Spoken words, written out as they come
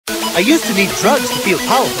I used to need drugs to feel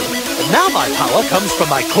powerful, but now my power comes from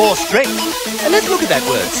my core strength. And let's look at that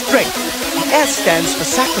word, strength. The S stands for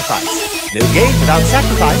sacrifice. No gain without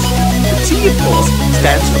sacrifice. The T, of course,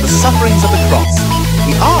 stands for the sufferings of the cross.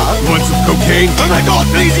 The R... Want some cocaine? Oh my God,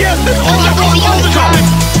 please, yes! That's all I want all the time!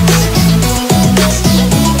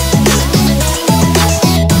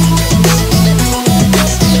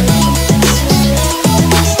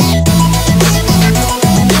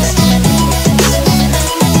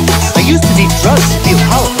 I used to need drugs to feel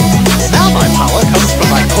powerful. Now my power comes from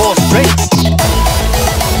my core strength.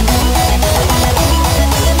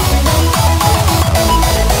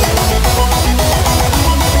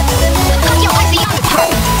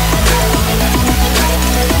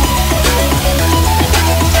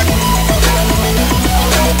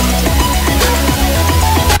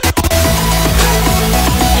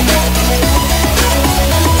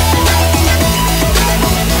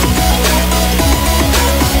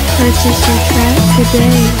 Purchase your track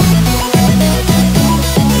today.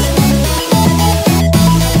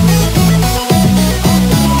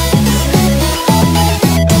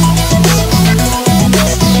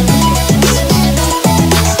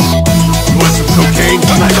 Want some cocaine?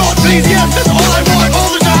 Oh my God, please, yes! That's all I want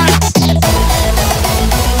all the time!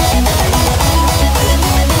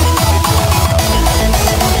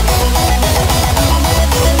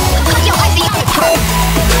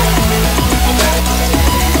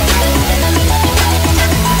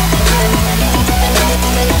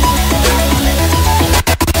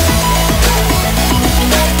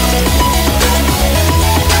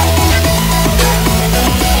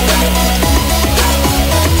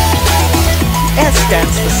 S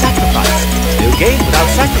stands for sacrifice. No gain without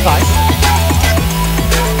sacrifice.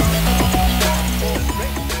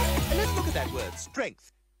 And let's look at that word,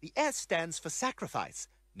 strength. The S stands for sacrifice.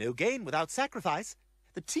 No gain without sacrifice.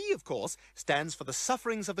 The T, of course, stands for the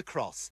sufferings of the cross.